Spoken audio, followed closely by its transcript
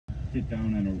sit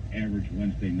down on an average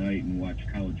Wednesday night and watch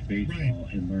college baseball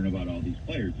and learn about all these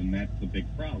players, and that's the big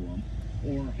problem.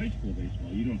 Or high school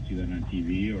baseball. You don't see that on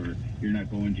TV, or you're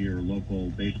not going to your local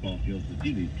baseball fields to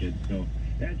see these kids. So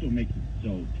that's what makes it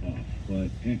so tough. But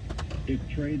if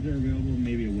trades are available,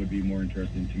 maybe it would be more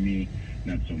interesting to me.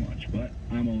 Not so much. But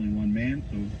I'm only one man,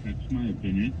 so that's my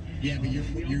opinion. Yeah, but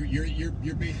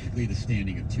you're basically the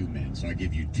standing of two men. So I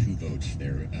give you 2 votes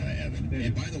there, Evan.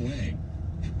 And by the way,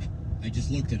 I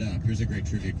just looked it up. Here's a great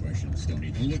trivia question,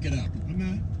 Stoney. Don't look it up. I'm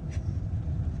not.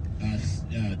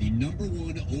 The number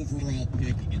 1 overall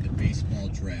pick in the baseball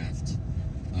draft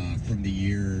from the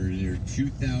year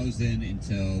 2000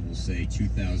 until, we'll say,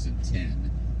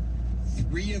 2010.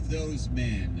 3 of those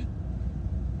men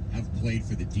have played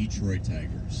for the Detroit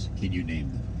Tigers. Can you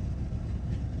name them?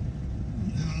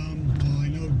 Well, I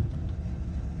know,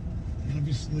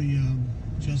 obviously,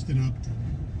 Justin Upton.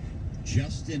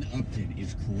 Justin Upton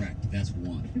is correct. That's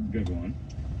one. Good one.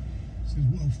 So,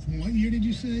 well, from what year did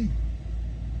you say?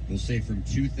 We'll say from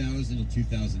 2000 to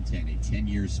 2010, a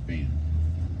 10-year span.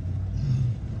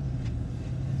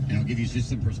 And I'll give you just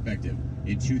some perspective.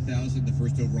 In 2000, the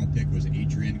first overall pick was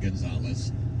Adrian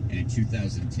Gonzalez, and in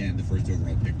 2010, the first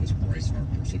overall pick was Bryce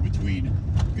Harper. So between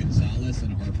Gonzalez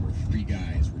and Harper, 3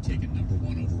 guys were taken number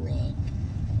 1 overall,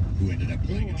 who ended up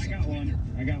playing. I got one.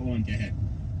 I got one. Go ahead.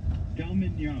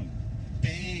 Delman Young.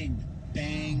 Bang,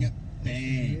 bang,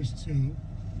 bang. There's 2.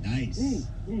 Nice.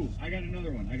 Ooh, I got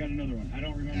another one. I don't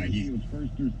remember if he was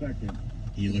first or second.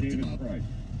 He looked David him up. Price.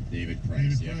 David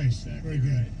Price. David Yeah, Price. exactly Very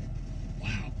good. right.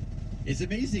 Wow. It's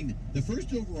amazing. The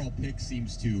first overall pick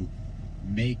seems to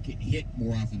hit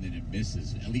more often than it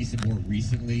misses, at least more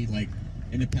recently. Like,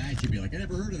 in the past, you'd be like, I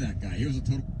never heard of that guy. He was a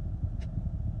total...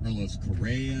 Carlos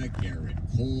Correa, Garrett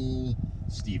Cole,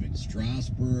 Steven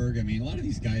Strasburg. I mean, a lot of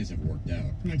these guys have worked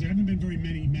out. Right, there haven't been very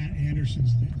many Matt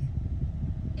Andersons lately.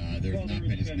 There's not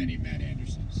been as many Matt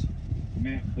Andersons.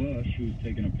 Matt Bush, who's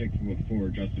taken a pick before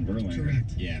Justin Verlander.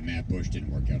 Correct. Yeah, Matt Bush didn't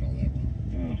work out all that well.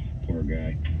 Oh, poor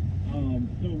guy.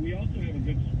 So we also have a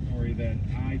good story that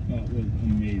I thought was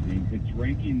amazing. It's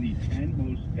ranking the 10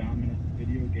 most dominant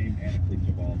video game athletes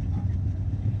of all time.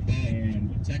 And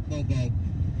Tecmo Bowl.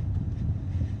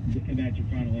 And that's your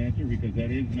final answer, because that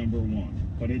is number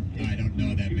 1. But I don't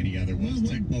know that many other ones.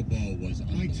 Tecmo Bowl was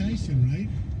Mike Tyson, right?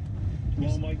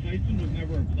 Well, Mike Tyson was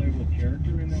never a playable character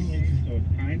in that game, so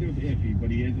it's kind of iffy, but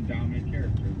he is a dominant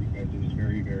character because it was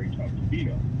very, very tough to beat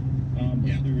him.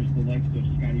 But there's the likes of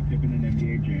Scottie Pippen in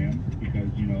NBA Jam,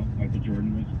 because, you know, Michael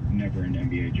Jordan was never in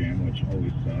NBA Jam, which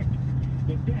always sucked.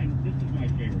 But then, this is my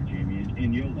favorite, Jamie,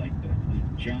 and you'll like this, is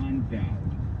John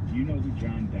Dowd. Do you know who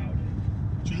John Dowd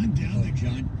is? John Dowd.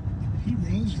 He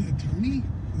rose the attorney?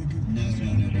 No.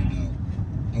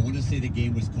 I want to say the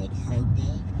game was called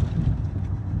Hardball.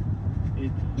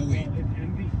 It's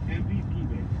MVP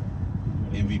Baseball.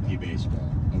 MVP Baseball.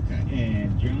 Okay.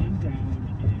 And John Dowd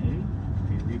is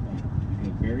Barry Bonds,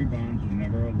 because Barry Bonds would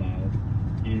never allow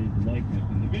his likeness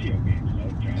in the video game. So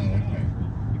John Dowd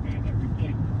was the guy that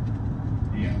replaced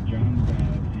him. And John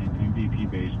Dowd in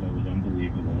MVP Baseball was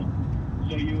unbelievable.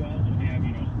 So you also have,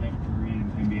 you know, Steph Curry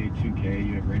in NBA 2K.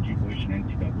 You have Reggie Bush in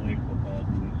NCAA football,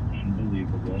 who is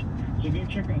unbelievable. So go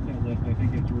check out that list. I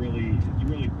think it's really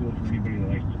cool for anybody that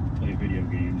likes to play video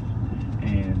games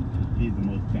and to see the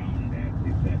most dominant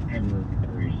athletes that ever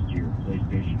graced your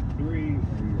PlayStation 3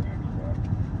 or your Xbox,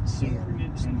 or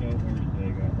Nintendo or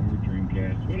Sega or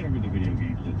Dreamcast, whatever the video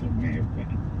game system may have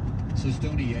been. So,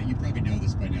 Stoney, you probably know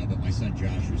this by now, but my son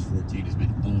Josh, who's 14, has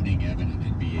been owning Evan on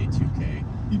NBA 2K.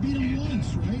 You beat him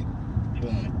once, right?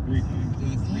 3 times.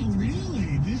 Oh,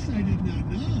 really? This I did not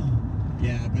know.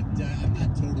 Yeah, but I'm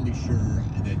not totally sure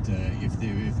that if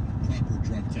proper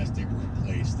drug testing were in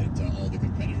place, that all the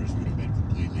competitors would have been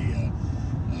completely,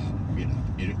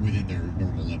 within their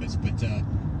normal limits. But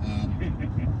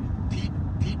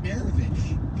Pete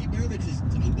Maravich is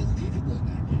unbelievable in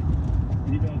that game.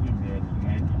 He does it, man. And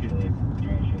I feel like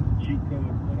Josh has a cheat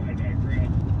code, but I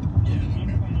digress. One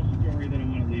final story that I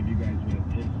want to leave you guys with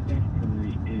is Steph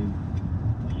Curry is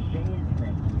so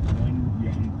impressed with one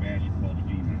young basketball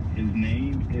female. His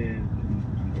name is,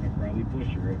 I'm going to probably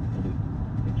butcher it, but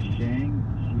it's Shang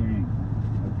Xiang.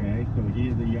 Okay? So he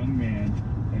is a young man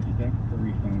that Steph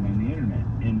Curry found on the internet.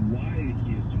 And why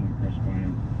he is so impressed by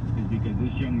him is because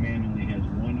this young man only has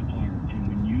one arm. And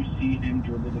when you see him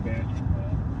dribble the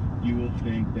basketball, you will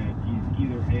think that he's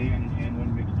either A, on an and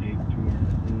one mixtape tour,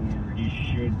 or he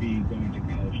should be going to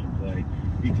college to play,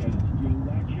 because you'll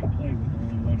watch him play with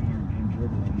only one arm and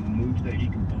dribble, and the moves that he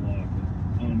can pull off is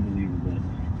unbelievable.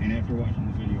 And after watching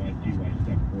the video, I see why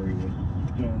Steph Curry was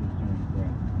so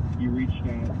impressed. He reached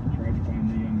out, tried to find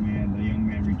the young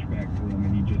man reached back to him,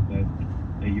 and he just said,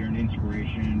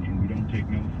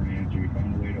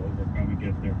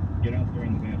 get there. Get out there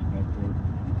on the basketball court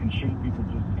and show people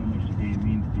just how much the game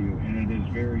means to you. And it is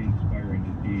very inspiring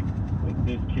to see what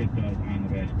this kid does on the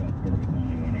basketball court with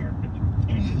only one arm. It's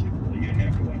unbelievable. You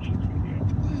have to watch this video.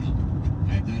 Wow.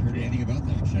 I have not heard anything about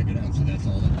that. Check it out. So that's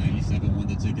all at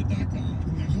 971theticket.com.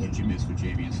 What you missed with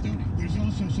Jamie and Stoney. There's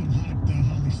also some hot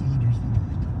Holly Saunders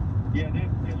videos. Yeah,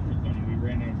 that's for Stoney. We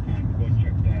ran out of time, but go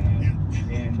check that out.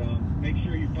 Yeah. And make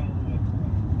sure you follow us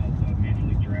about Major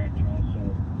League Draft, and also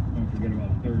don't forget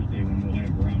about Thursday when we'll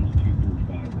have rounds 2 through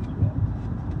 5 as well.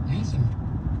 Awesome.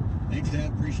 Thanks,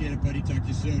 Dad. Appreciate it, buddy. Talk to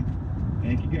you soon.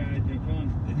 Thank you guys. Have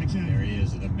fun. Thanks, Ed. There he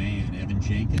is, the man, Evan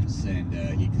Jenkins, and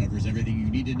he covers everything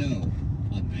you need to know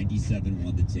on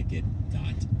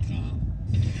 971theticket.com.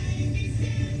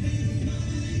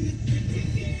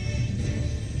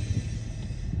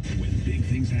 When big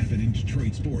things happen in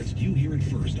Detroit sports, you hear it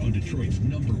first on Detroit's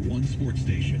 #1 sports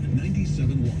station,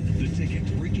 97.1 The Ticket.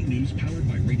 Breaking news powered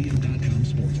by Radio.com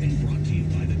Sports and brought to you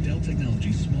by the Dell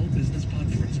Technologies Small Business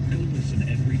Conference. Go listen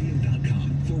at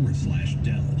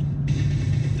radio.com/Dell.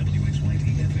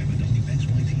 WXYT FM and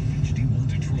WXYT HD1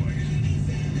 Detroit.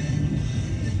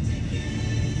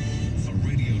 The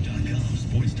Radio.com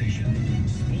sports station.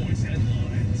 Sports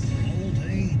headlines. All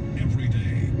day, every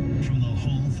day. From the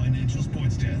Hall Financial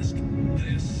Sports Desk.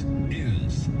 This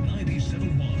is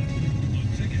 97.1 The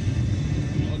Ticket.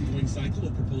 The ongoing cycle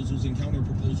of proposals and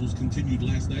counter-proposals continued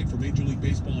last night for Major League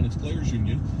Baseball and its players'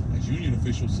 union, as union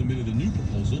officials submitted a new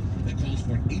proposal that calls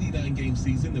for an 89-game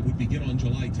season that would begin on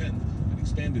July 10th, an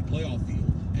expanded playoff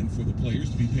field, and for the players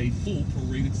to be paid full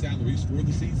prorated salaries for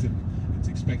the season. It's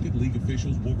expected league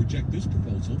officials will reject this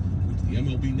proposal, which the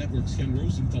MLB Network's Ken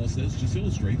Rosenthal says just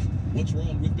illustrates what's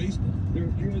wrong with baseball. There are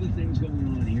a few other things going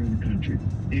on here in the country,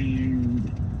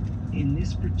 and in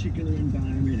this particular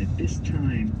environment, at this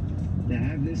time, to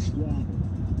have this squabble,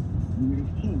 we would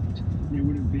have hoped there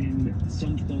would have been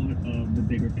some thought of the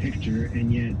bigger picture,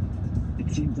 and yet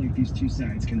it seems like these two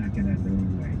sides cannot get out of their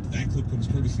own way. That clip comes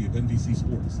courtesy of NBC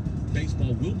Sports.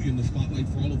 Baseball will be in the spotlight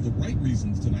for all of the right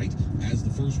reasons tonight, as the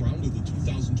first round of the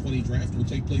 2020 draft will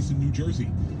take place in New Jersey.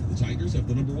 The Tigers have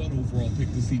the #1 overall pick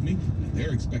this evening, and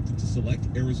they're expected to select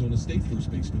Arizona State first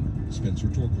baseman Spencer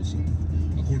Torkelson.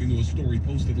 According to a story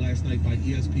posted last night by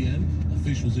ESPN,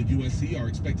 officials at USC are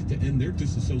expected to end their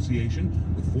disassociation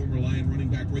with former Lion running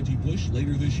back Reggie Bush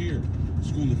later this year.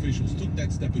 School officials took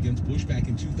that step against Bush back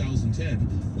in 2010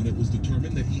 when it was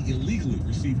determined that he illegally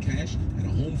received cash and a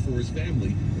home for his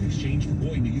family in exchange for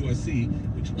going to USC,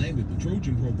 which landed the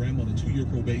Trojan program on a 2-year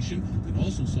probation and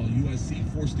also saw USC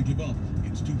forced to give up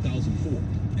its 2004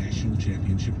 national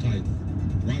championship title.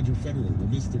 Roger Federer will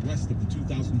miss the rest of the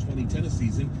 2020 tennis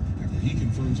season after he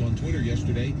confirms on Twitter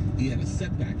yesterday he had a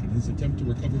setback in his attempt to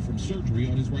recover from surgery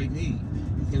on his right knee.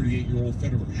 The 38-year-old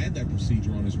Federer had that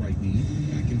procedure on his right knee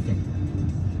back in February.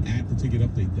 At the Ticket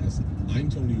Update Desk, I'm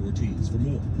Tony Ortiz. For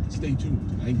more, stay tuned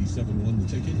to 97.1 The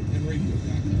Ticket and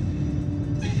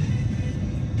Radio.com.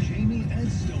 Jamie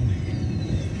and Stoney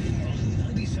on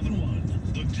 97.1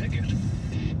 The Ticket.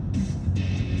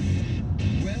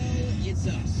 Well, it's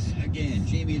us again,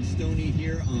 Jamie and Stoney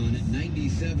here on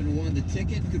 97.1 The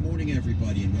Ticket. Good morning,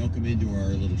 everybody, and welcome into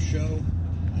our little show.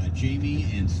 Jamie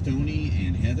and Stoney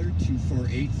and Heather,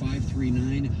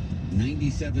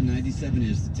 248-539-9797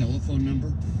 is the telephone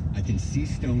number. I can see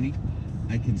Stoney.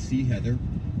 I can see Heather.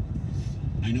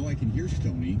 I know I can hear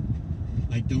Stoney.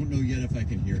 I don't know yet if I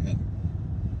can hear Heather.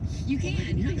 You can. I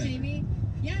can hear Hi, Heather. Jamie.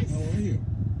 Yes. How are you?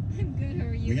 I'm good. How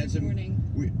are you We had this some morning?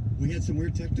 we had some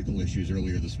weird technical issues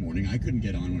earlier this morning. I couldn't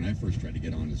get on when I first tried to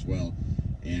get on as well,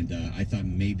 and I thought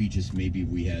maybe, just maybe,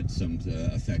 we had some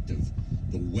effect of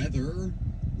the weather,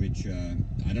 which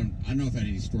I don't know if I had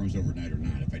any storms overnight or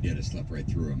not. If I did, I slept right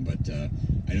through them. But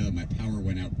I know that my power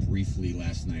went out briefly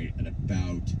last night at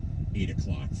about 8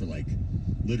 o'clock for like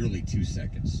literally 2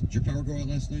 seconds. Did your power go out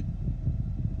last night?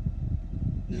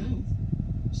 No.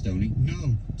 Stoney?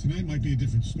 No, tonight might be a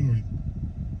different story.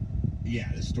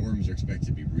 Yeah, the storms are expected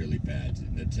to be really bad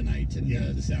tonight and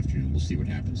Yeah. this afternoon. We'll see what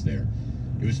happens there.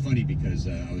 It was funny because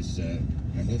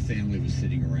my whole family was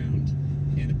sitting around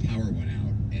and the power went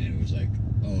out and it was like,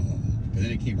 oh, but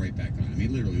then it came right back on. I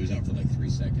mean, literally, it was out for like 3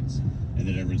 seconds. And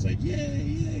then everyone's like, yay,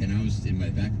 yay. And I was in my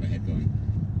back of my head going,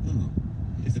 oh,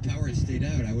 if the power had stayed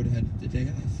out, I would have had a day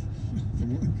off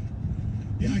from work.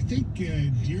 Yeah, I think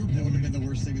That would have been Dearborn, the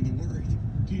worst thing in the world.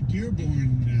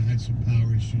 Dearborn had some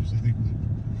power issues. I think what,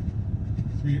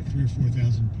 3,000 or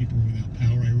 4,000 people were without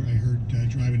power. I heard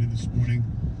driving in this morning.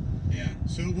 Yeah.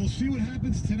 So we'll see what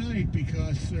happens tonight,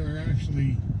 because they're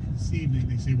actually this evening,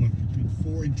 they say, what, between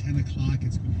 4 and 10 o'clock,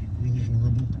 it's going to be really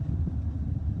horrible.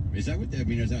 Is that what, I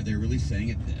mean, is that they're really saying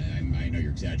it? I know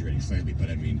you're exaggerating slightly, but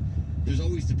I mean, there's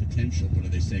always the potential, but are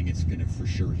they saying it's going to for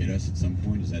sure hit us at some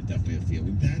point? Is that definitely a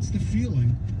feeling? That's the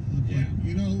feeling. But, Yeah.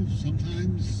 you know,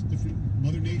 sometimes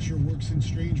Mother Nature works in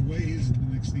strange ways, and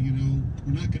the next thing you know,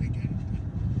 we're not going to get it.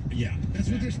 But Yeah. that's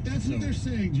exactly. what they're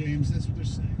saying, James. That's what they're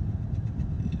saying.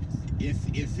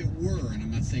 If it were, and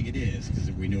I'm not saying it is,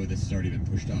 because we know this has already been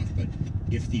pushed off, but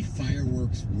if the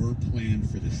fireworks were planned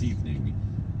for this evening,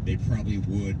 they probably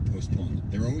would postpone them.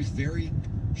 They're always very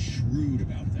shrewd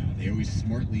about that. They always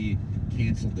smartly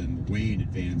canceled them way in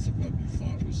advance of what we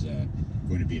thought was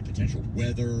going to be a potential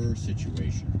weather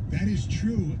situation. That is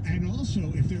true. And also,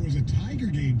 if there was a Tiger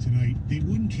game tonight, they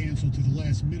wouldn't cancel to the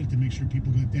last minute to make sure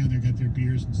people got down there, got their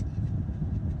beers and stuff.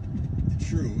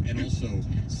 True, and also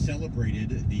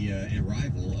celebrated the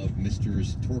arrival of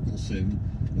Misters Torkelson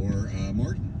or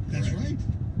Martin. That's correct? right.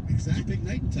 It's a Exactly. big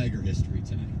night in Tiger history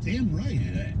tonight. Damn right.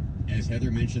 And as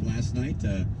Heather mentioned last night,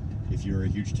 if you're a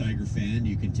huge Tiger fan,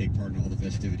 you can take part in all the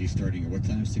festivities starting at what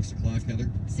time? 6 o'clock, Heather?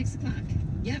 6 o'clock.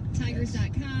 Yep.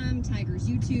 Tigers.com, Tigers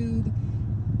YouTube,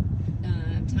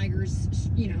 Tigers,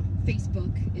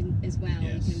 Facebook as well.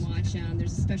 Yes. You can watch.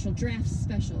 There's a special draft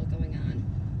special going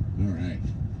on. All right.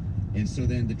 And so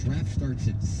then the draft starts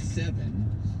at 7,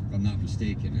 if I'm not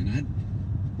mistaken.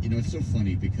 And it's so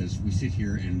funny because we sit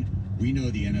here and we know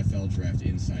the NFL draft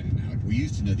inside and out. We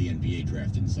used to know the NBA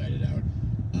draft inside and out.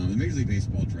 The Major League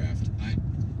Baseball draft,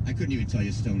 I couldn't even tell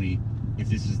you, Stoney, if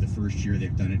this is the first year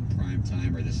they've done it in prime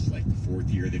time or this is like the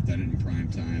 4th year they've done it in prime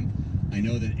time. I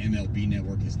know that MLB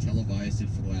Network has televised it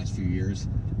for the last few years.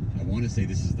 I want to say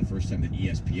this is the first time that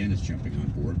ESPN is jumping on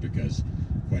board because,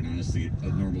 quite honestly,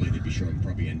 normally they'd be showing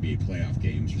probably NBA playoff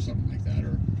games or something like that.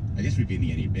 Or I guess we'd be in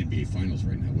the NBA Finals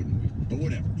right now, wouldn't we? But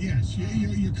whatever. Yes,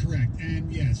 you're correct.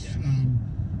 And yes, Yeah.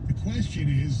 the question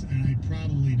is, and I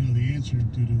probably know the answer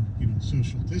due to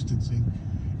social distancing.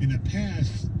 In the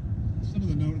past, some of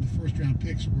the first round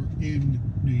picks were in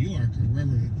New York or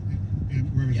wherever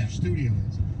Yeah. their studio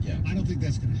is. Yeah. I don't think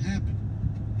that's going to happen.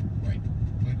 Right.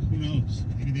 But who knows?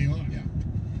 Maybe they are. Yeah.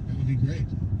 That would be great.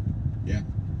 Yeah.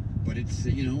 But it's,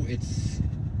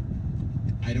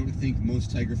 I don't think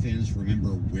most Tiger fans remember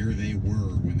where they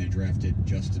were when they drafted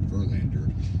Justin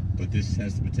Verlander, but this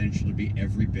has the potential to be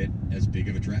every bit as big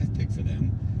of a draft pick for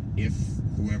them if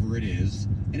whoever it is,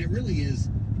 and it really is,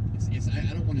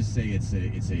 I don't want to say it's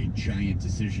a giant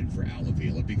decision for Al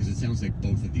Avila because it sounds like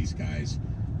both of these guys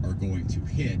are going to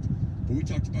hit, but we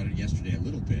talked about it yesterday a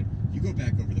little bit. You go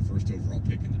back over the first overall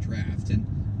pick in the draft, and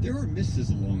there are misses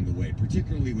along the way,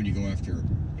 particularly when you go after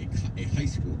a high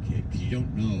school kid, because you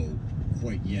don't know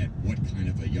quite yet what kind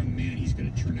of a young man he's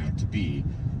going to turn out to be.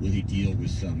 Will he deal with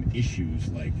some issues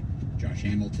like Josh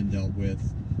Hamilton dealt with,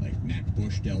 like Matt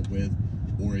Bush dealt with,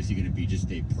 or is he going to be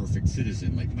just a perfect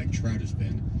citizen like Mike Trout has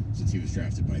been since he was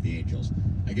drafted by the Angels?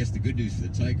 I guess the good news for the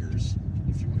Tigers,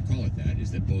 if you want to call it that,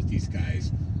 is that both these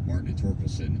guys, Martin and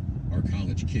Torkelson, are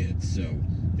college kids, so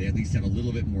they at least have a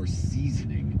little bit more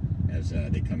seasoning as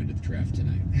they come into the draft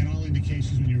tonight. And all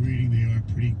indications when you're reading, they are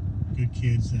pretty good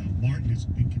kids. Martin has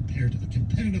been compared to the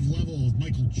competitive level of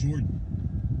Michael Jordan.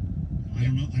 I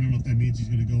don't know if that means he's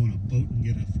going to go on a boat and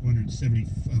get a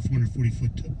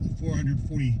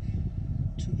 440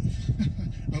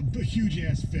 a huge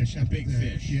ass fish. A big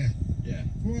fish. Yeah. Yeah.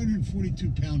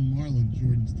 442-pound marlin,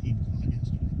 Jordan's team caught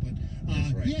yesterday. But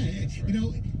That's right. yeah, That's right.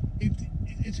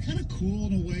 It's kind of cool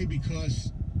in a way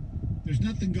because there's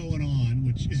nothing going on,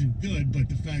 which isn't good. But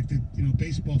the fact that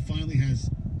baseball finally has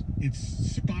its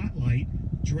spotlight,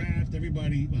 draft.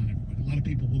 Everybody, a lot of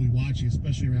people will be watching,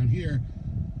 especially around here.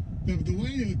 The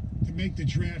way to make the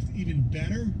draft even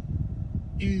better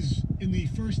is in the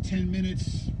first 10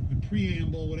 minutes, the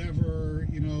preamble, whatever,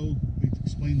 they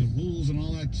explain the rules and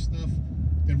all that stuff,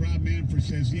 that Rob Manfred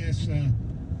says, yes, I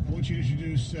want you to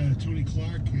introduce Tony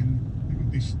Clark, and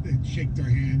they shake their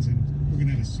hands, and we're going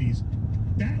to have a season.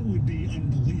 That would be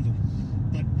unbelievable,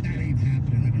 but that ain't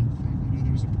happening, I don't think. I know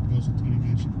there was a proposal Tony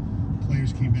mentioned.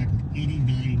 Players came back with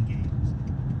 89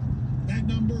 games. That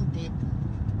number, but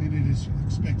then it is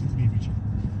expected to be rejected.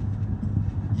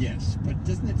 Yes, but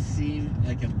doesn't it seem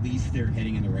like at least they're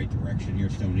heading in the right direction here,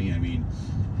 Stoney? I mean,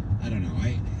 I don't know.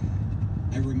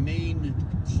 I remain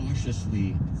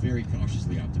very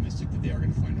cautiously optimistic that they are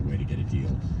going to find a way to get a deal.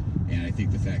 And I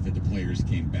think the fact that the players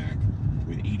came back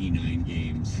with 89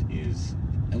 games is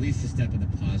at least a step in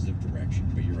the positive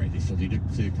direction. But you're right, they still need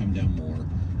to come down more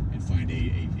and find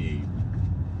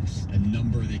a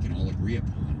number they can all agree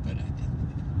upon. But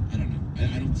I don't know.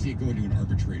 I don't see it going to an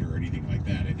arbitrator or anything like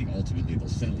that. I think ultimately they'll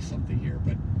settle something here,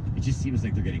 but it just seems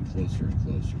like they're getting closer and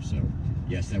closer. So,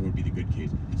 yes, that would be the good case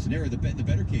scenario. The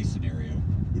better case scenario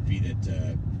would be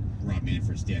that Rob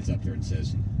Manfred stands up there and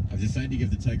says, I've decided to give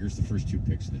the Tigers the first 2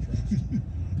 picks in the draft.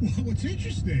 Well, what's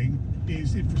interesting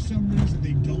is if for some reason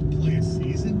they don't play a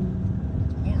season,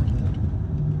 it's horrible.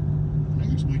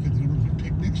 Tigers might get the number 1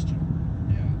 pick next year.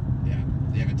 Yeah.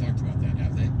 They haven't talked about that,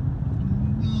 have they?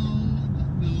 No,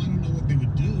 I don't know what they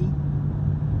would do.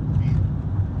 I mean,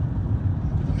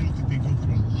 I don't think they go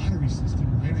through a lottery system,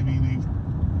 right? I mean,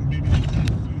 or maybe they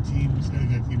take a few teams that,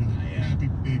 happy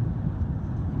big,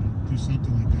 do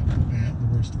something like that with the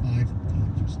worst 5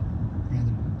 teams or something,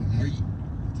 rather than have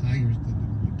the Tigers than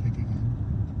the pick again.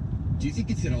 Do you think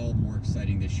it's at all more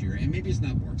exciting this year? And maybe it's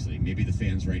not more exciting. Maybe the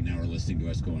fans right now are listening to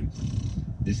us going,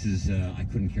 this is, I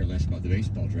couldn't care less about the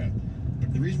baseball draft.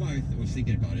 But the reason why I was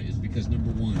thinking about it is because,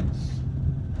 number one,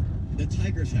 the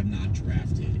Tigers have not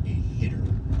drafted a hitter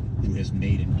who has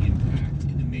made an impact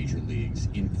in the major leagues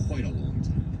in quite a long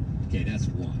time. Okay, that's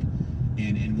one.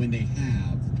 And when they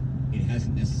have, it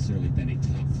hasn't necessarily been a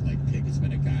top flight pick. It's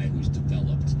been a guy who's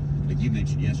developed. Like you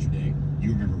mentioned yesterday,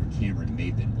 you remember when Cameron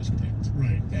Maybin was picked.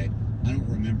 Right. Okay. I don't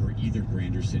remember either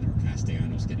Granderson or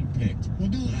Castellanos getting picked. Well,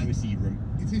 no, but obviously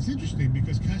it's interesting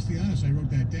because Castellanos, I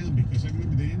wrote that down because I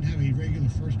remember they didn't have a regular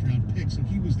first-round pick, so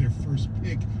he was their first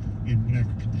pick in whatever,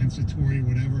 compensatory or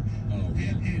whatever. Oh,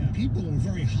 yeah. And people were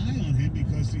very high on him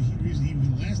because the reason he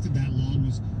even lasted that long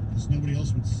was because nobody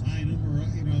else would sign him, or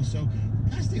so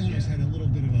Castellanos had a little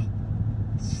bit of a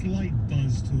slight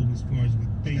buzz to him as far as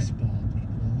with baseball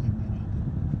people,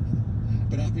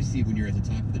 and But obviously, when you're at the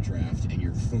top of the draft and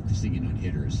you're focusing in on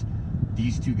hitters,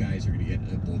 these 2 guys are going to get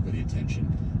a bulk of the attention.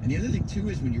 And the other thing, too,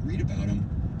 is when you read about them,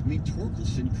 I mean,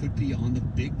 Torkelson could be on the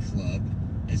big club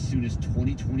as soon as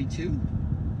 2022.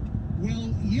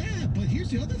 Well, yeah, but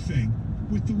here's the other thing.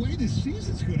 With the way this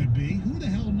season's going to be, who the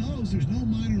hell knows? There's no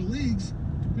minor leagues.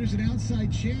 There's an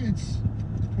outside chance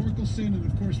Torkelson and,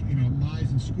 of course, Mize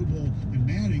and Skubal and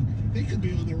Manning, they could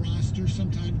be on the roster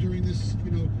sometime during this,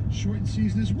 shortened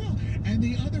season as well. And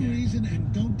the other reason,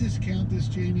 and don't discount this,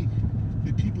 Jamie,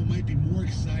 that people might be more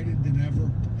excited than ever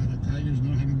by the Tigers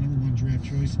not having the number 1 draft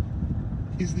choice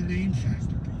is the name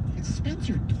factor. It's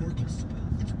Spencer Torkelson.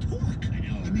 It's Torque. I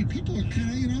know. I mean, people are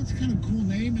kind of, it's kind of a cool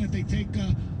name. And if they take,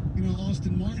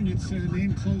 Austin Martin, it's a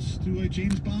name close to a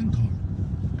James Bond car.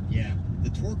 Yeah. The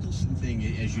Torkelson thing,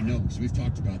 as you know, because we've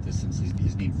talked about this since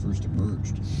his name first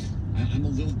emerged, I'm a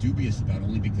little dubious about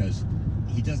only because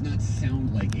he does not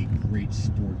sound like a great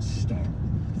sports star.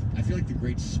 I feel like the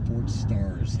great sports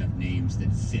stars have names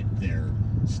that fit their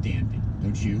standing,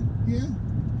 don't you? Yeah.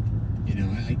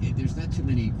 There's not too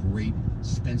many great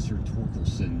Spencer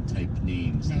Torkelson type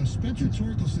names. Now, Spencer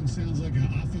Torkelson sounds like an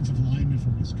offensive lineman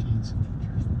from Wisconsin.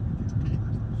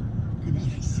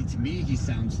 See, to me, he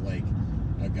sounds like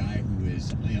a guy who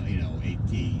is,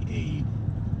 a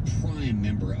prime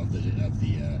member of the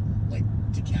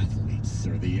decathletes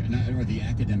or the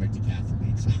academic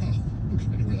decathletes. Or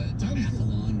the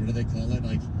decathlon, what do they call it?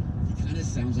 Like, he kind of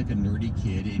sounds like a nerdy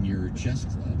kid in your chess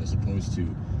club as opposed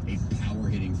to a power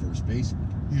hitting first baseman.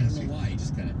 I don't know why, he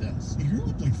just kind of does. He grew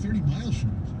up like 30 miles from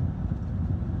you.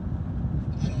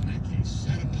 Well, in that case,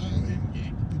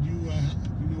 Did you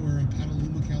know where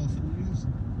Petaluma, California is?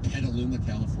 Petaluma,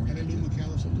 California. Petaluma, California.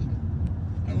 Absolutely.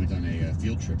 I went on a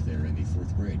field trip there in the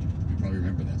 4th grade. You probably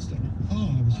remember that, Stoney.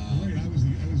 Oh, it was great.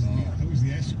 I was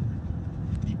the escort.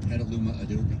 The Petaluma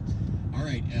Adobe. All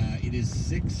right, it is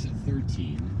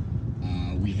 6:13.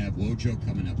 We have Wojo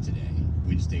coming up today.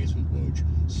 Wednesdays with Woj.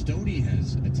 Stoney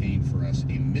has attained for us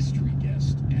a mystery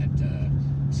guest at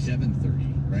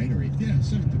 7:30, right? Or 8:30? Yeah,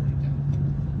 7:30.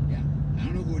 Yeah. I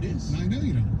don't know who it is. I know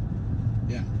you don't.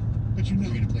 Yeah. But you know.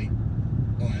 We're going to play.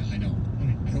 Oh, I know.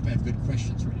 Okay. I hope I have good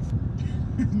questions ready for you.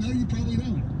 No, you probably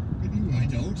don't. But you will. I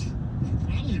don't? You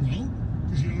probably won't.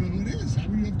 Because you don't know who it is. How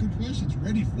will you have good questions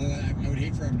ready for? Well, I would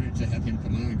hate for him to have him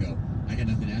come on and go, I got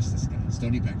nothing to ask this guy.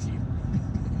 Stoney, back to you.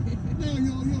 No,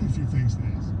 you'll have a few things to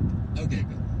ask. Okay,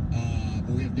 good.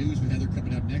 But we have news with Heather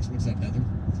coming up next. What's up, Heather?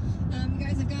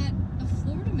 Guys, I've got a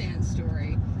Florida man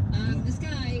story. This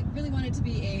guy really wanted to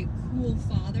be a cool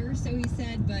father, so he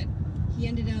said, but he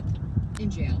ended up in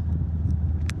jail.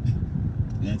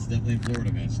 That's definitely a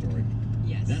Florida man story.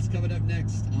 Yes. That's coming up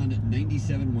next on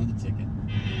 97.1 The Ticket.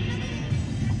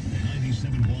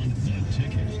 97.1 The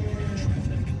Ticket.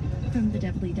 Traffic. From the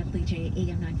WWJ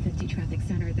AM 950 Traffic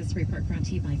Center, this report brought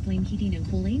to you by Flame Heating and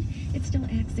Cooling. It's still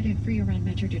accident-free around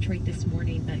Metro Detroit this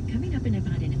morning, but coming up in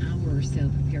about an hour or so,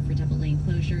 prepare for double-lane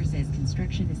closures as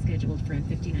construction is scheduled for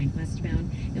M59 westbound.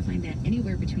 You'll find that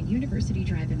anywhere between University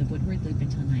Drive and the Woodward Loop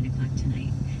until 9 o'clock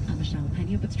tonight. I'm Michelle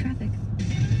Pena with traffic.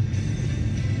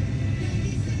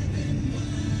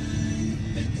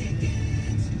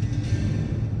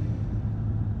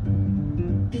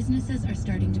 Businesses are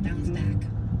starting to bounce back.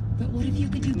 But what if you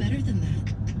could do better than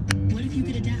that? What if you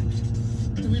could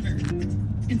adapt, deliver,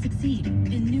 and succeed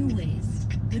in new ways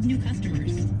with new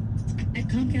customers? At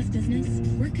Comcast Business,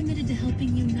 we're committed to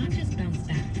helping you not just bounce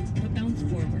back, but bounce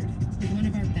forward with one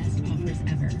of our best offers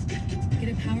ever.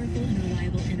 Get a powerful and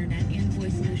reliable internet and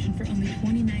voice solution for only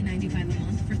 $29.95 a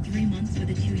month for 3 months with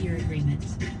a 2-year agreement.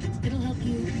 It'll help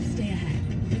you stay ahead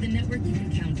with a network you can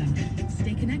count on.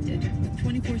 Stay connected with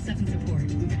 24/7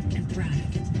 support and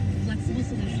thrive. Flexible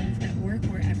solutions that work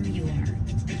wherever you are.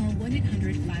 Call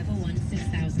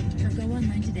 1-800-501-6000 or go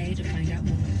online today to find out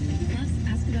more. Plus,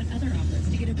 ask about other offers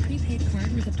to get a prepaid card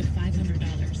worth up to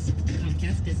 $500.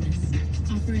 Comcast Business.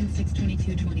 Offer in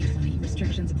 6/22/2020.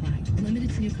 Restrictions apply.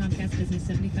 Limited to new Comcast Business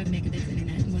 75 megabits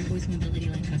internet and one voice mobility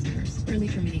line customers. Early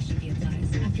termination fee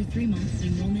applies. After 3 months,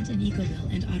 enrollment and eco-bill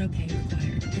and auto pay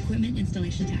required. Equipment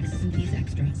installation taxes and fees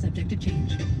extra. Subject to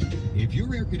change. If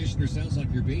your air conditioner sounds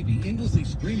like your baby endlessly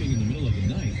screaming in the middle of the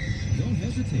night, don't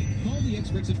hesitate. Call the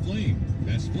experts at Flame.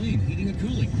 That's Flame Heating and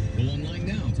Cooling. Go online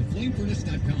now to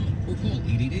flamefurnace.com or call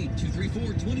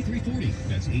 888-234-2340.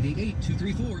 That's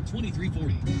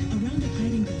 888-234-2340. A round of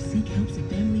hide and go seek helps a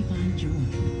family find joy.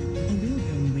 A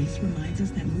wheel-go race reminds us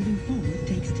that moving forward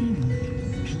takes teamwork.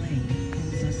 Play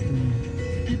pulls us through.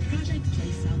 At Project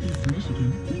Play Southeast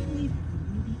Michigan, we believe our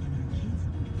community and our kids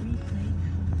need free play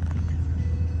now more than ever.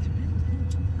 To build hope,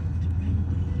 to brighten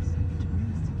days, to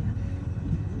bring us together. The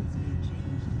worlds may have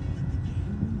changed, but the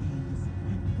game remains.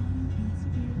 And fun beats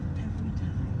fear every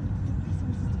time. For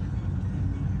resources to help our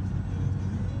family members, visit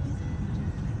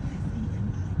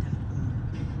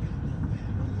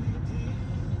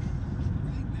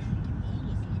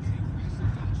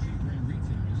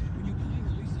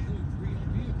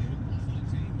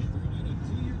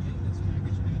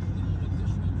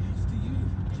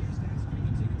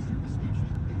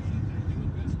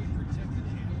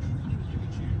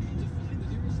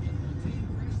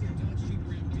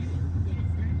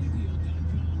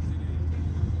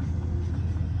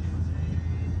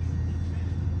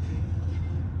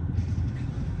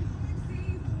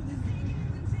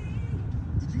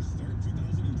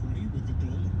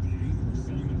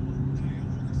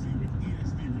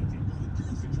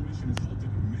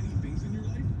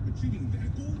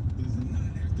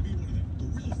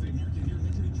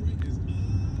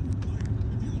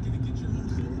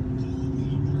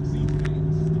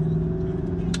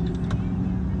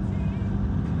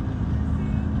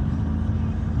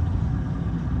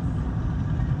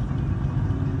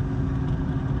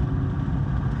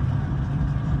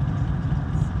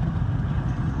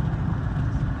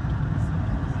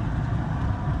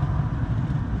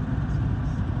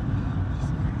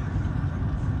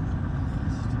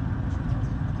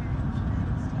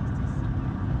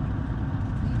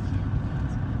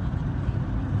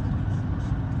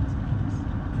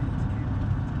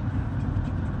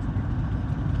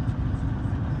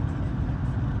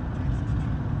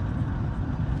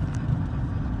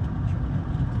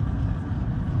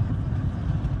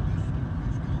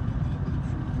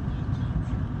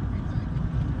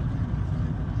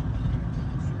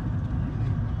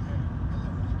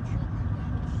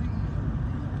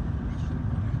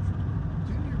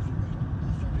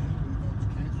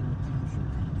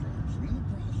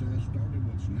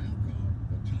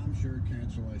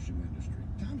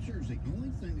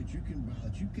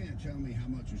You can't tell me how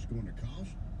much it's going to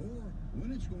cost or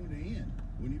when it's going to end.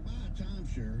 When you buy a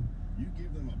timeshare, you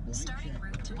give them a blank Starting check.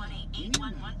 Route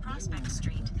 2811 Prospect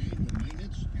Street. Annual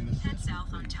maintenance and Head assessment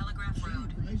south on fee. Telegraph See,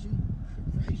 Road. Crazy?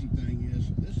 The crazy thing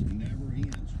is, this never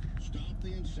ends. Stop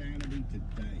the insanity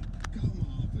today. Call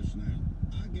my office now.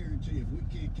 I guarantee if we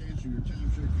can't cancel your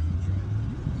timeshare contract,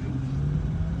 you'll pay nothing.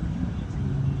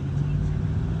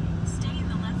 Stay in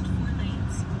the left 4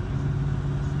 lanes.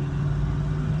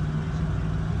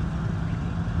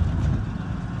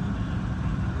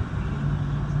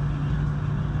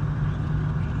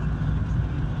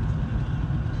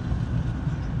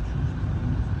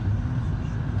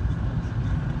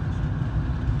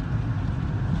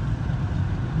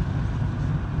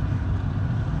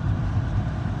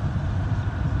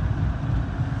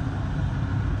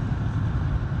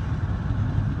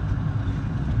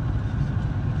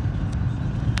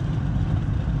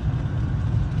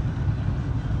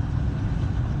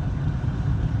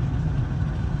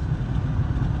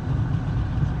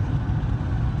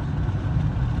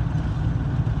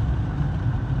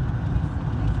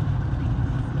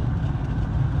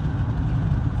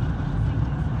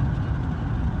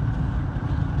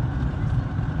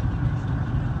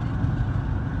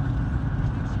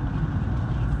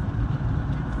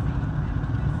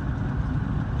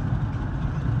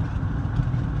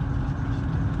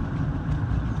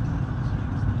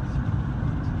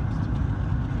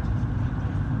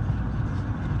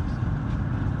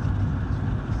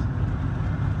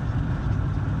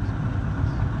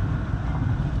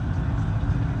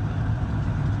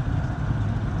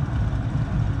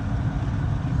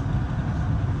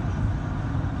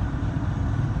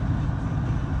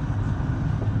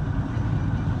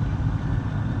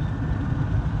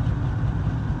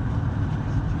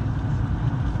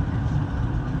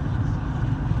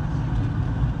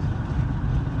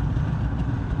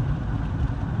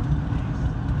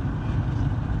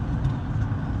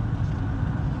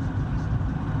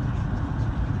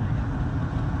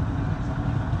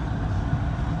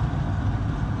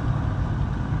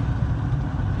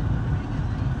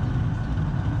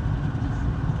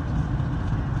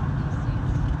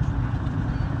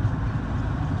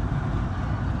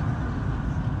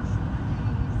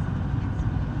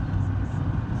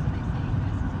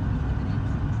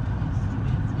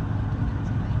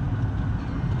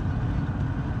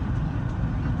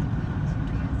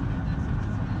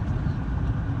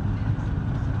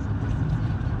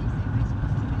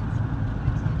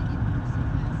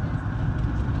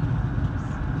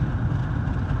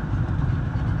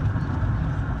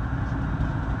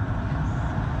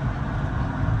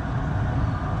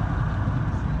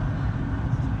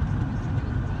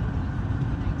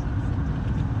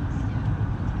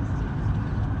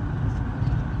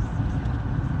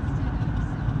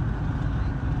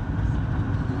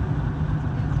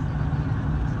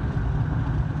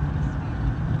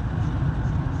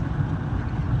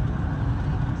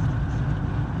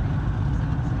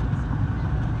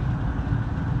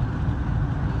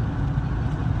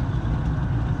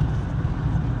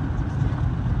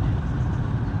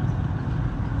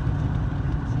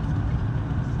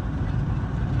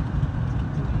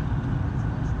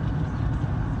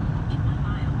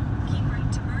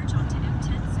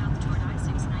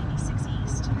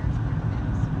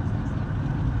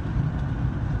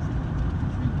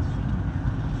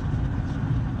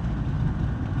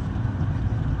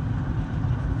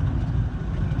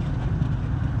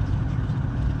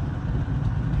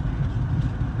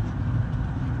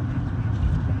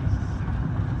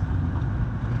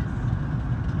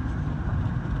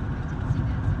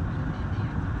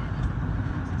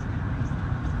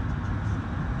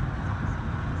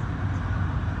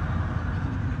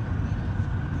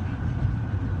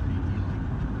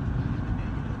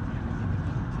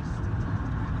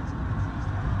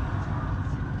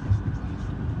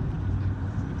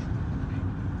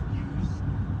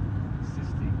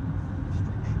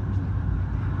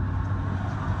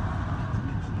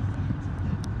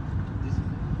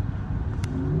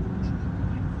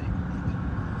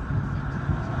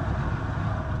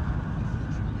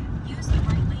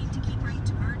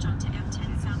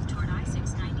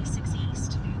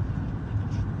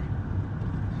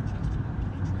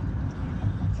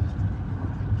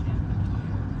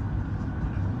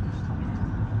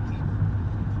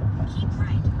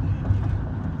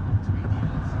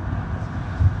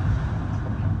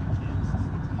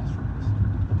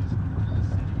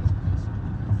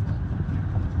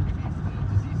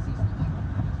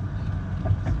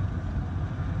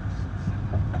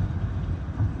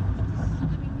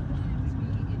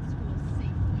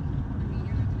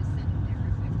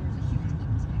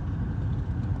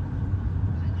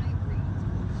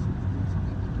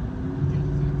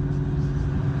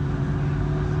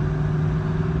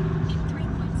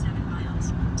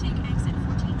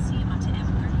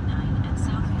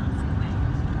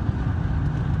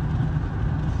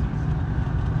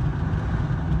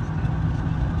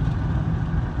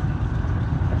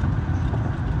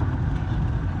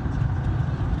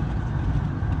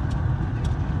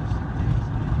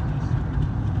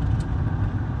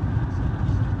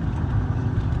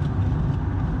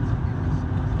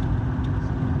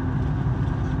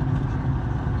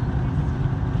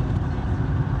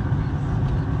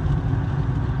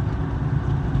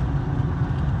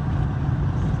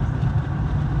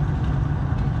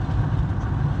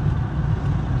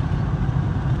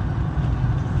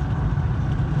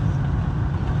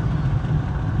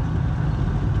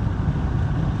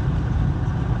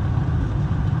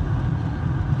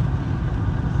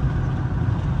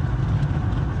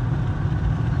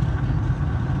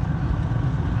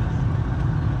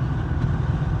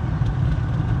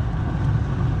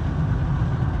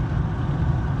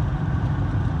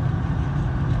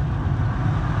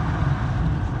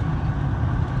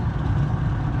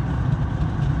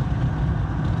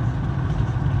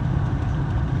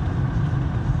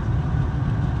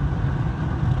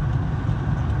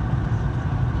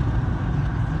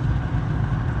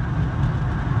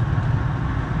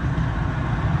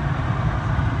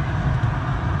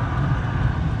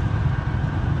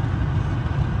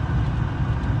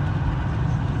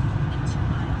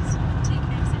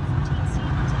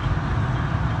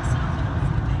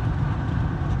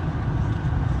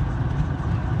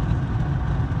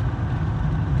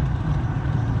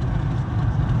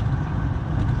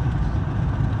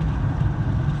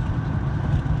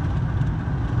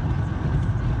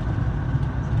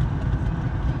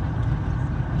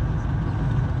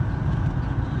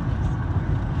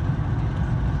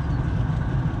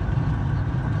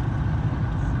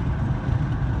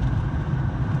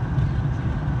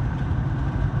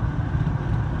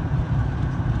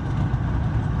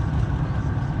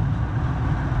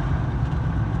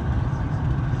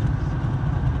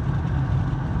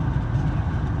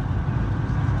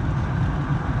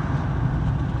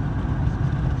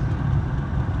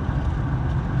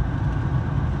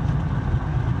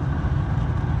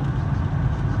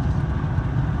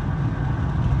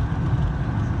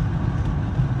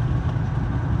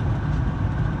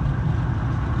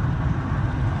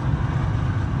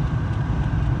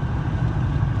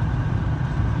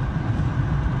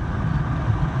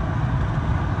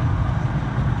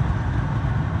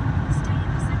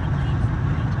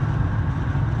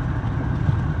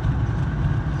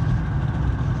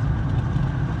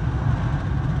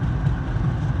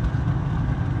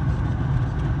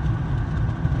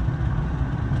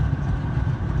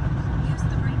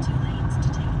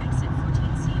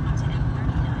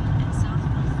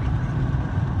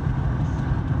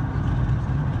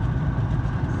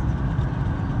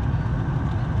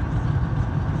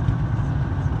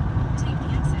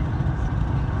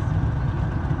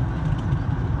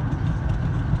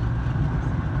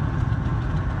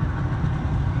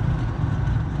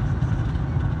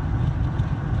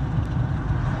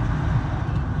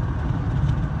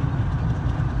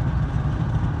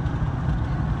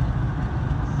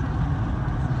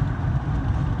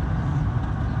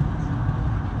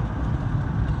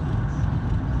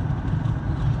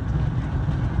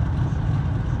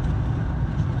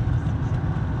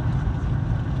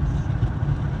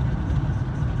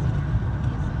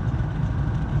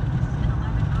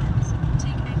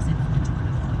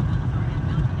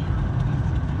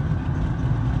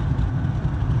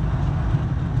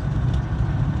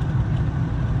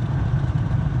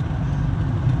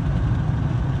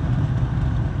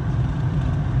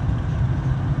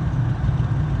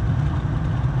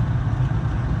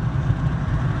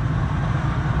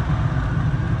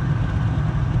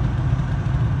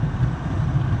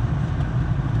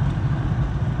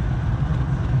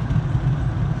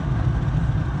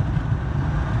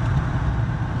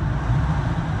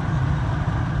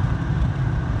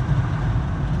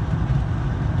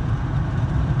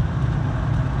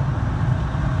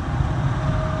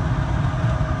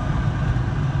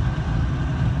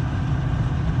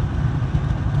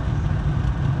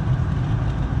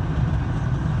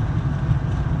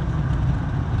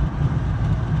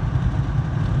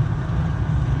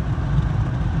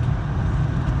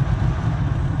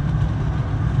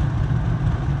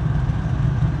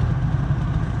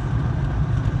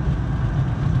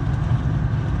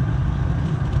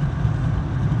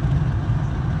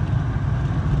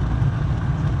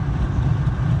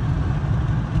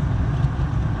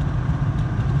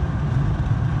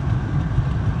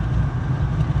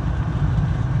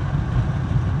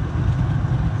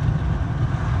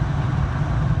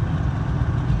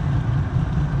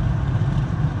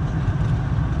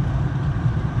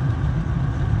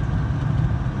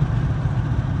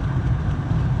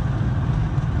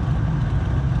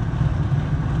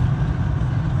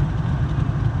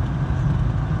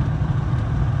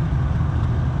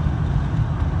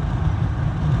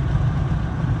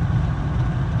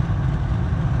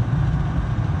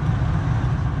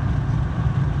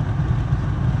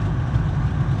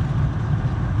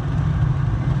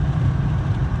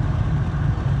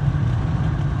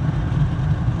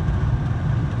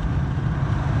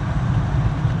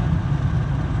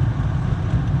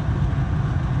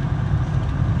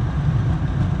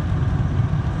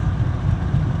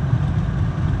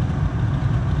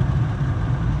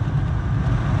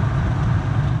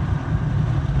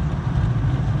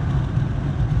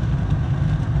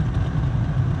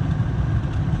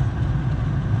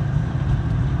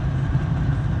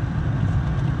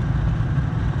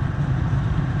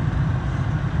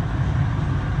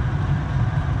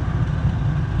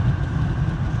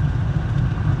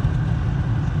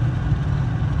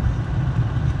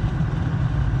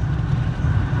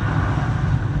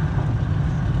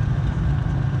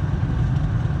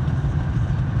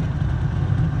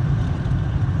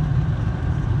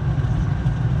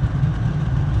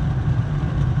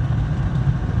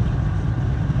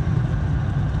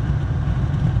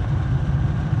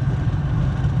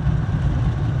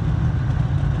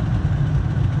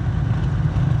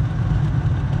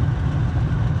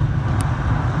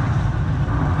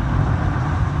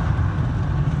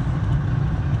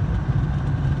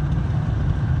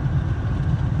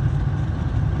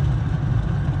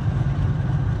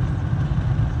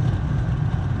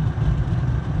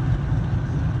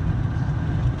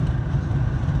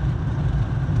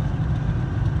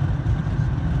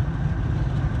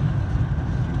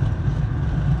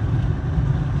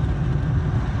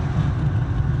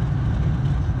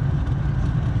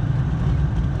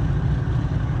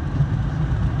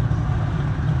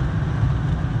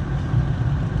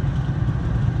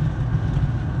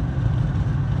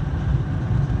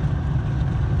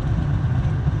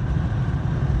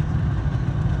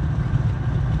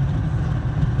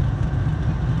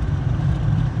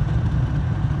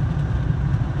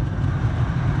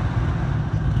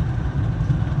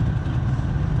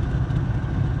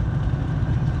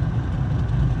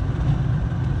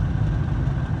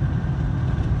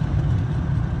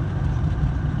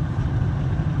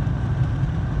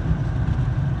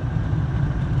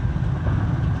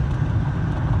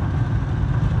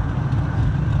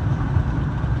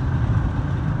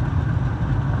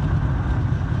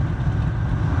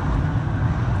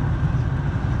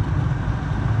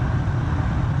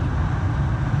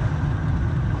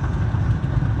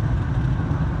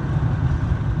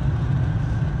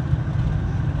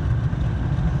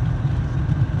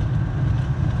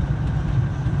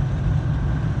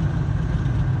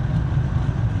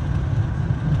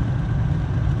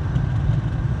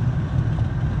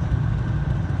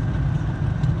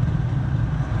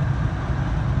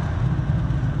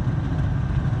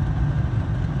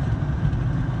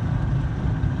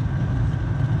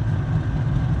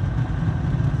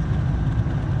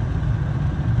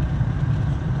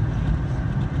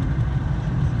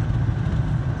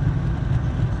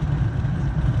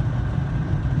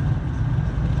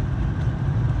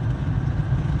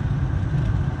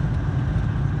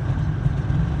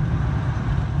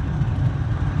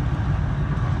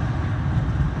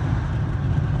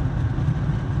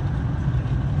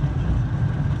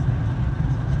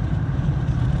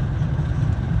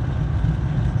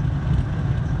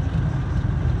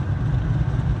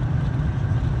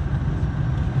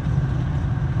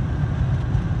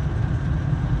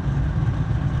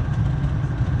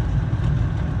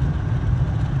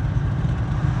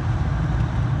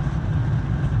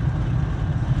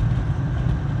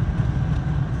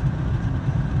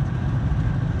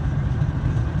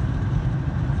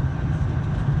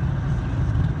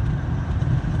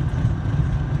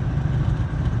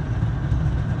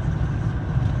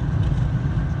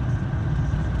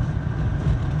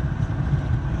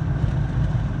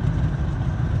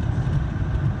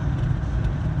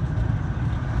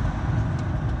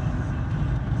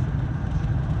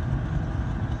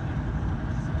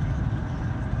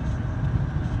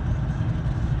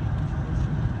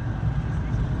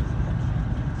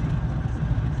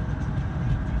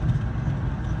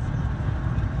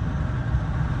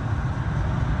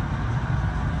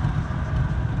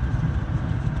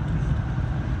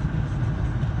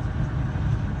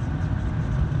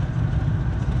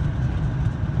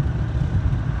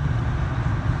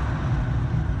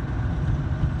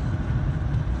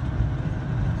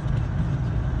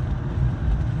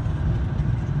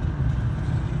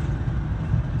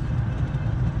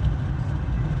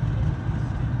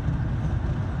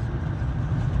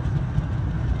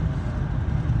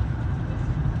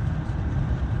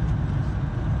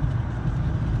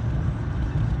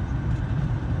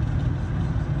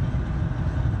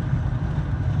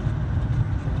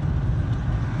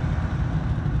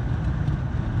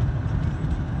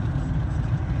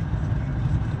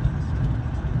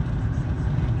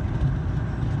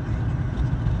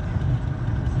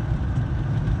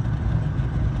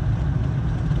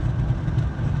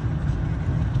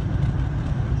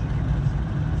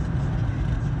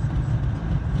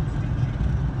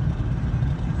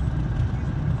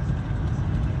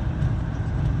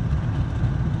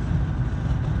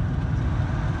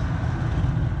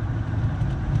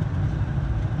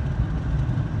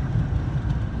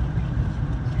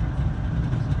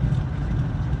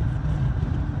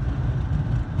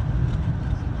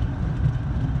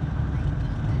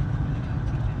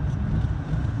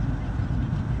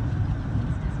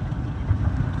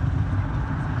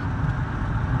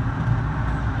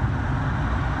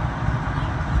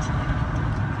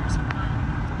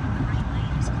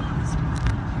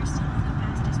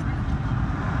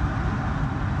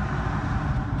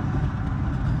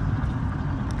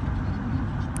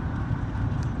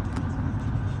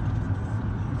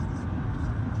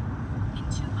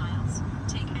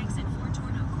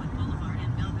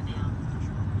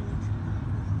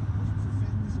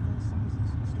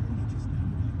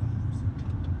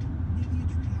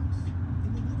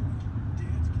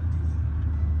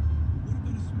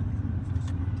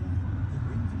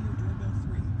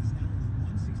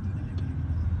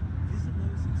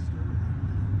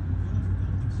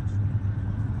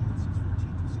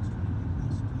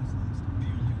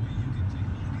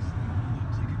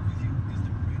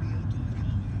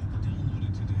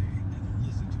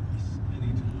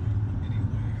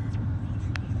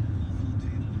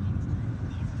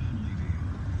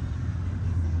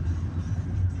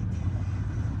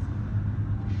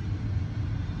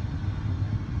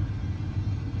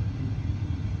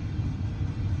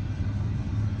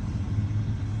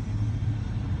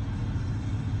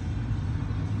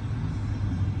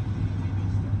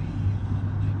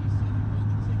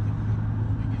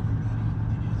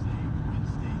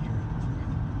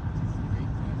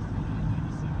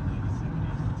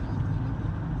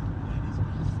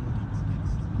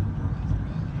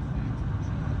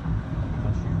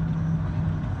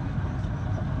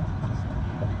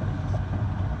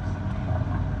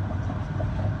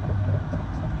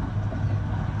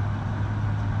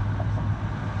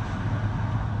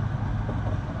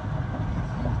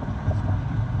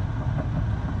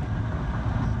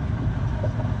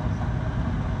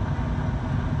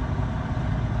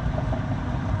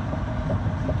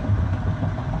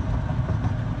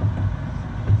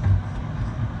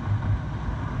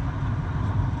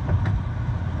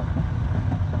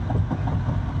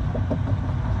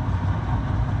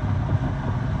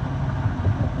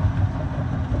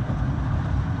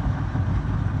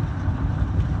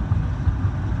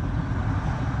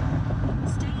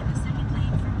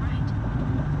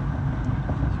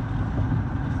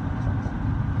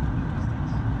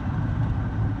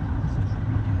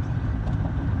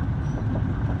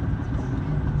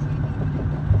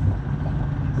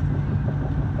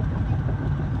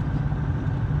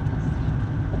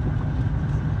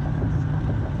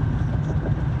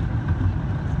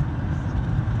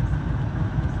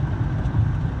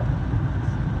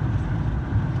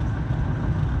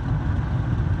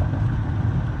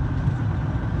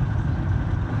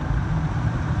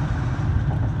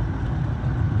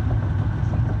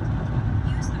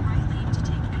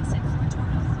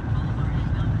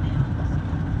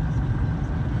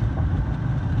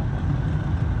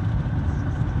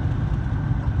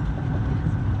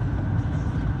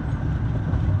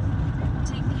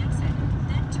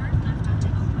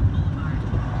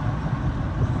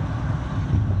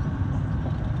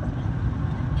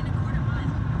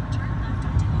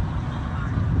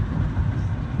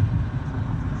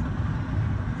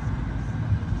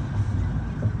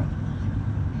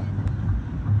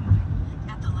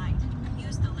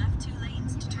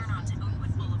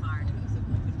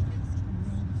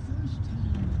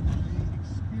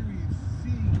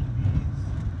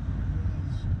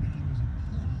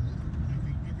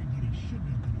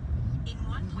 shouldn't have been a In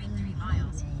 1.3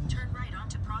 miles, turn right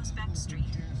onto Prospect Street.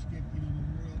 Casket,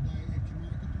 memorial by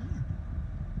Comerica Park.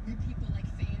 People like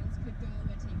fans could go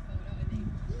and take photo, and they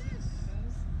take Yes.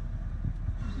 photos.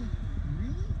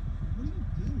 Really? What are you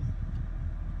doing?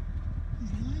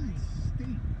 He's lying in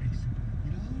state, basically,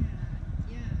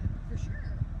 Yeah, for sure.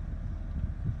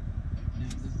 Now,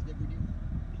 it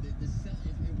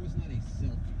was not a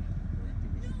selfie, correct? It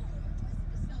was No, it wasn't a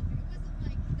selfie. It wasn't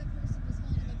like the person was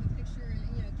holding up a picture and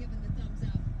giving the thumbs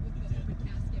up with the open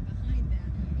casket behind that.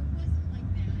 It wasn't like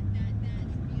that. That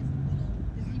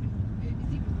to me is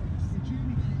even worse. But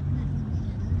Jamie, correct me if I'm wrong,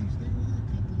 at Ernie's, there were a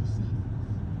couple of selfies.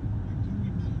 I do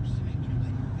remember seeing I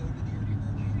didn't go to the Ernie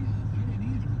Harley. I didn't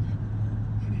either,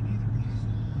 but I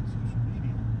saw on social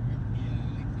media, right? Yeah,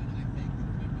 I vaguely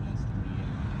remember that story.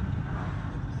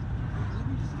 Let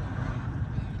me just start right off the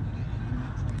bat, and I'm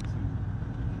not trying to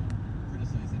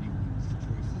criticize anyone's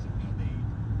choices of how they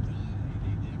die.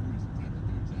 Everyone's entitled to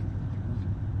do exactly what they want.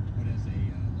 But as a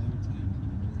long-time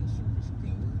memorial service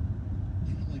goer,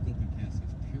 I don't like open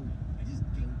caskets, period. I just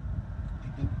don't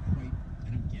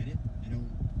get it. I don't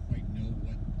quite know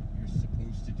what you're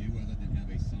supposed to do other than have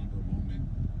a somber moment.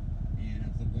 And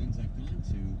of the ones I've gone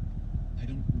to, I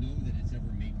don't know that it's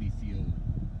ever made me feel,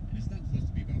 and it's not supposed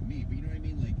to be about me, but you know what I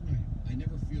mean? Like, Right. I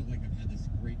never feel like I've had this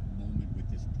great moment with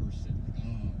this person. Like,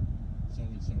 oh,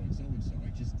 so-and-so and so-and-so.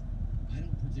 I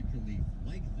don't particularly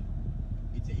like them.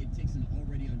 It takes an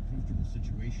already uncomfortable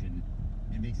situation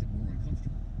and makes it more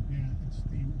uncomfortable. Yeah, it's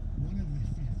one of the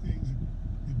few things that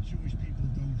Jewish people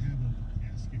don't have open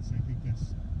caskets. I think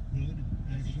that's good, Is it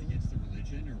actually. against the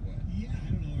religion or what? Yeah,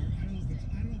 I don't know. I don't know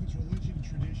if it's religion,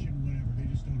 tradition, whatever. They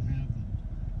just don't have them.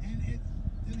 And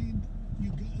you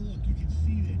go look. You can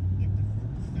see that, like the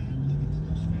family, the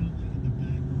close family in the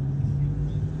back, the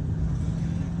funeral.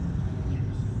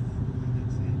 Yes, and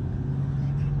that's it.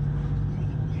 And then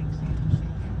the wakes either. So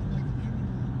I remember a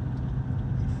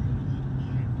friend of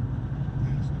mine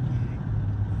passed away.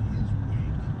 His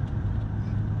wake, and so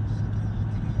they're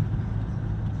looking at me.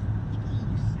 I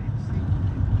always say the same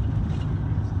thing.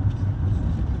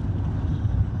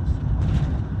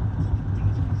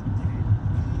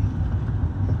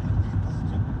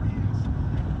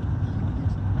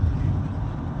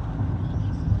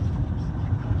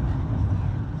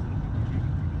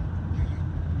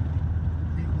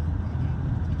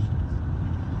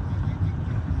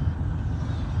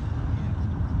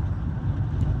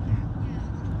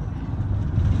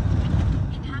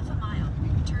 In half a mile,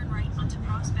 turn right onto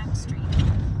Prospect Street.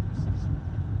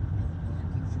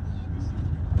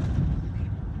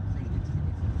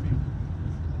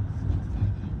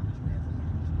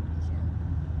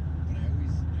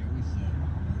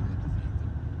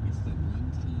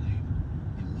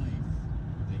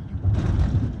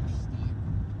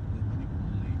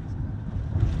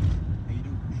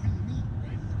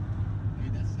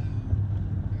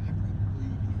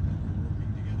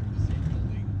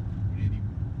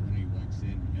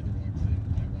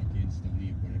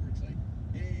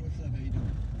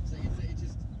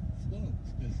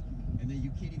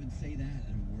 Say that at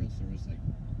a memorial service, like,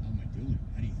 how am I doing?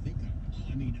 How do you think I'm?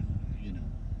 Oh, I mean,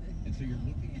 And so you're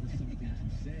looking for something to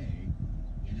say,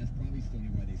 and that's probably Stoney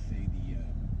why they say the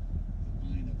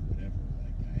line of whatever,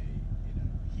 like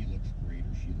he looks great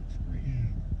or she looks great.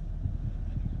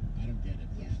 Yeah. I don't get it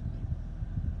personally.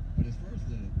 But as far as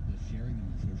the sharing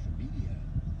them on social media,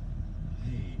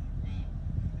 I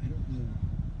don't know.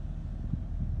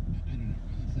 I don't know.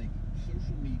 It's like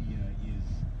social media is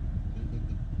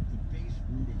the base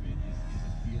root of it is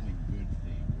a feeling good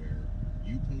thing where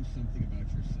you post something about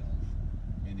yourself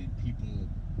and then people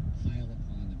pile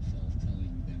upon themselves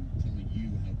telling you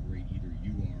how great either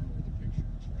you are or the picture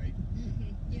is, right?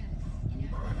 Yes.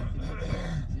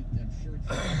 I'm sure it's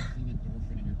some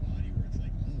endorphin in your body where it's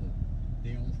like, oh,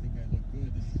 they all think I look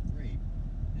good, this is great.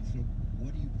 And so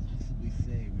what do you possibly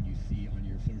say when you see on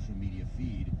your social media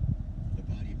feed the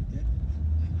body of a dead person?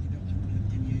 I don't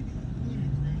have any idea. Well,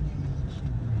 your grandmother looks so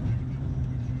great.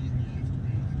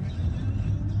 I don't know.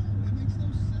 It makes no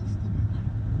sense to me.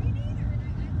 Me neither. And I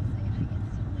will say, I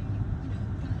instantly,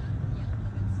 got out of the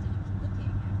album and stopped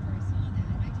looking after I saw that.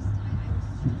 I was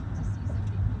shocked to see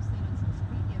somebody post that on social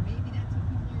media. Maybe that's what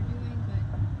people are doing, but I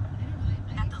don't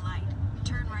know. At the light,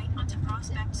 turn right onto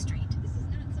Prospect Street. This is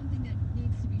not something that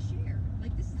needs to be shared.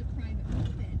 Like, this is a private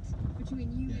moment between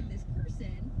you and this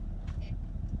person.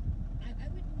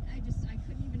 I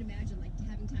couldn't even imagine, like,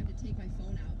 having time to take my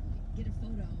phone out and get a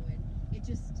photo, and it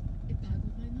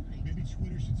boggled my mind. Maybe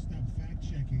Twitter should stop fact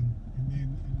checking and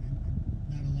then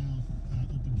not allow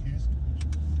open casket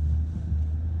pictures.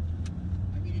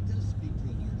 I mean, it does speak to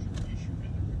a larger issue.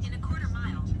 In a quarter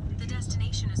mile, the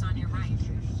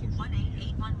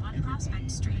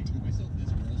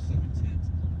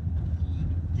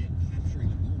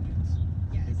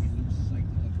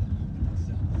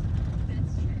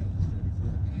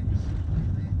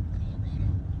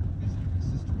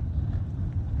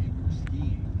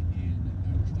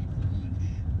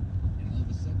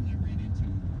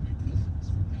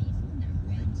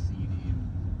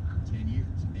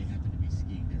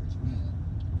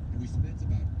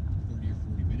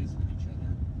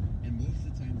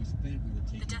event. We were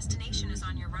taking The destination pictures is on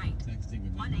and your right. texting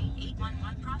with my mom and 18811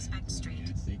 dad, and Prospect my Street.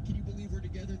 aunt say, "Can you believe we're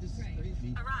together? This Right. is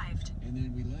crazy." Arrived. And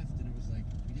then we left, and it was like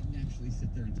we didn't actually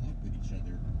sit there and talk with each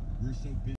other. We were so busy.